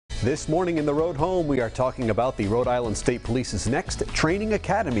This morning in the road home, we are talking about the Rhode Island State Police's next training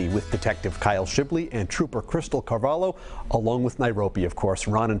academy with Detective Kyle Shibley and Trooper Crystal Carvalho, along with Nairobi, of course.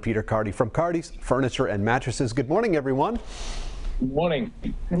 Ron and Peter Cardy from Cardy's Furniture and Mattresses. Good morning, everyone. Good morning.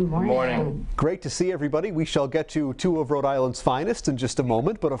 Good morning. Great to see everybody. We shall get to two of Rhode Island's finest in just a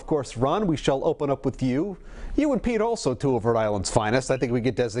moment, but of course, Ron, we shall open up with you. You and Pete also two of Rhode Island's finest. I think we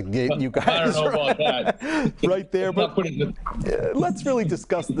could designate you guys. I don't know about that. Right there, but let's really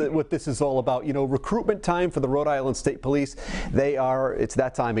discuss what this is all about. You know, recruitment time for the Rhode Island State Police. It's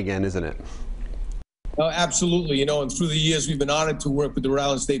that time again, isn't it? Oh, absolutely. You know, and through the years, we've been honored to work with the Rhode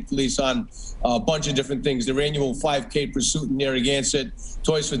Island State Police on a bunch of different things. Their annual 5K pursuit in Narragansett,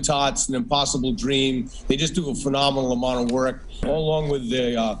 Toys for Tots, An Impossible Dream. They just do a phenomenal amount of work, along with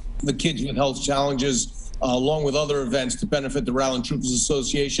the kids with health challenges, along with other events to benefit the Rhode Island Troopers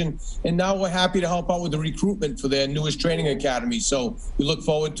Association. And now we're happy to help out with the recruitment for their newest training academy. So we look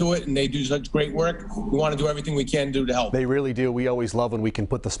forward to it, and they do such great work. We want to do everything we can do to help. They really do. We always love when we can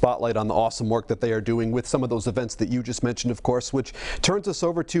put the spotlight on the awesome work that they are doing with some of those events that you just mentioned, of course, which turns us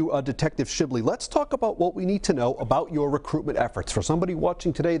over to Detective Shibley. Let's talk about what we need to know about your recruitment efforts. For somebody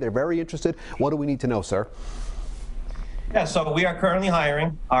watching today, they're very interested. What do we need to know, sir? Yeah, so we are currently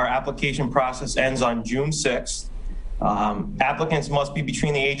hiring. Our application process ends on June 6th. Applicants must be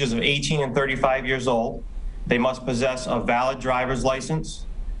between the ages of 18 and 35 years old. They must possess a valid driver's license,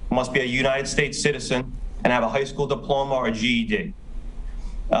 must be a United States citizen, and have a high school diploma or GED.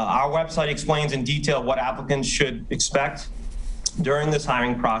 Our website explains in detail what applicants should expect during this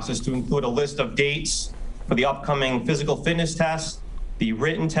hiring process, to include a list of dates for the upcoming physical fitness test, the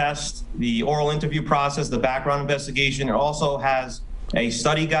written test, the oral interview process, the background investigation. It also has a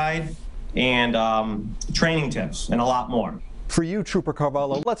study guide and training tips and a lot more. For you, Trooper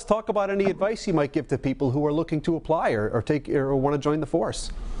Carvalho, let's talk about any advice you might give to people who are looking to apply or want to join the force.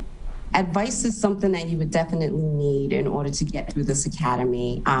 Advice is something that you would definitely need in order to get through this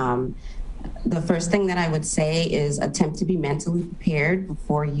academy. The first thing that I would say is attempt to be mentally prepared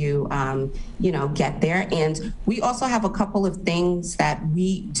before you, get there. And we also have a couple of things that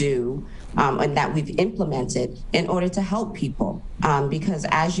we do and that we've implemented in order to help people. Because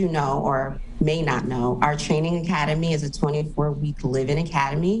as you know, or may not know, our training academy is a 24-week live-in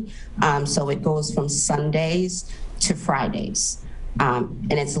academy. So it goes from Sundays to Fridays.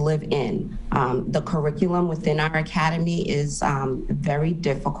 And it's live-in. The curriculum within our academy is very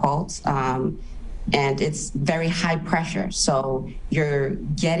difficult and it's very high pressure. So you're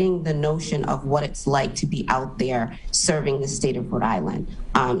getting the notion of what it's like to be out there serving the state of Rhode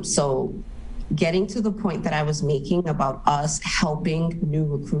Island. So getting to the point that I was making about us helping new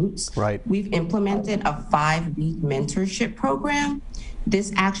recruits, right. We've implemented a 5-week mentorship program.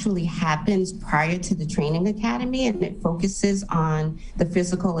 This actually happens prior to the training academy, and it focuses on the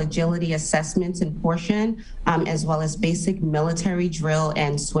physical agility assessments and portion, as well as basic military drill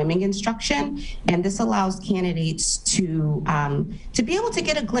and swimming instruction. And this allows candidates to be able to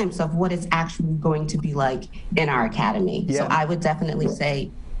get a glimpse of what it's actually going to be like in our academy. Yeah. So I would definitely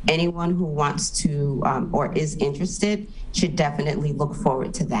say anyone who wants to or is interested should definitely look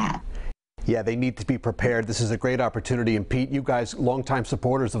forward to that. Yeah, they need to be prepared. This is a great opportunity. And Pete, you guys, longtime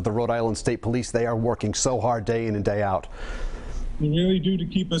supporters of the Rhode Island State Police, they are working so hard day in and day out. They really do to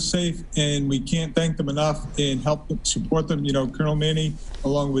keep us safe, and we can't thank them enough and help them, support them. You know, Colonel Manny,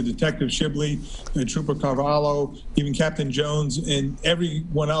 along with Detective Shibley, Trooper Carvalho, even Captain Jones, and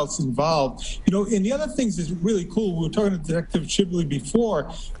everyone else involved. You know, and the other things is really cool. We were talking to Detective Shibley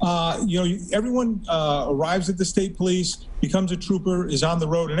before. Everyone arrives at the state police, becomes a trooper, is on the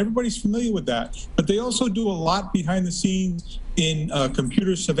road, and everybody's familiar with that. But they also do a lot behind the scenes in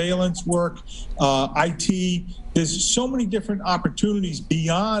computer surveillance work, IT. There's so many different opportunities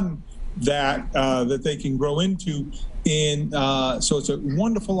beyond that that they can grow into. And so it's a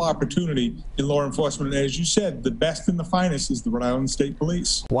wonderful opportunity in law enforcement. And as you said, the best and the finest is the Rhode Island State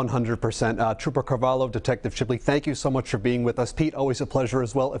Police. 100%. Trooper Carvalho, Detective Shibley, thank you so much for being with us. Pete, always a pleasure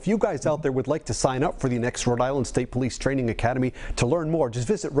as well. If you guys out there would like to sign up for the next Rhode Island State Police Training Academy to learn more, just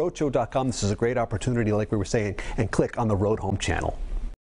visit rhodeshow.com. This is a great opportunity, like we were saying, and click on the Road Home channel.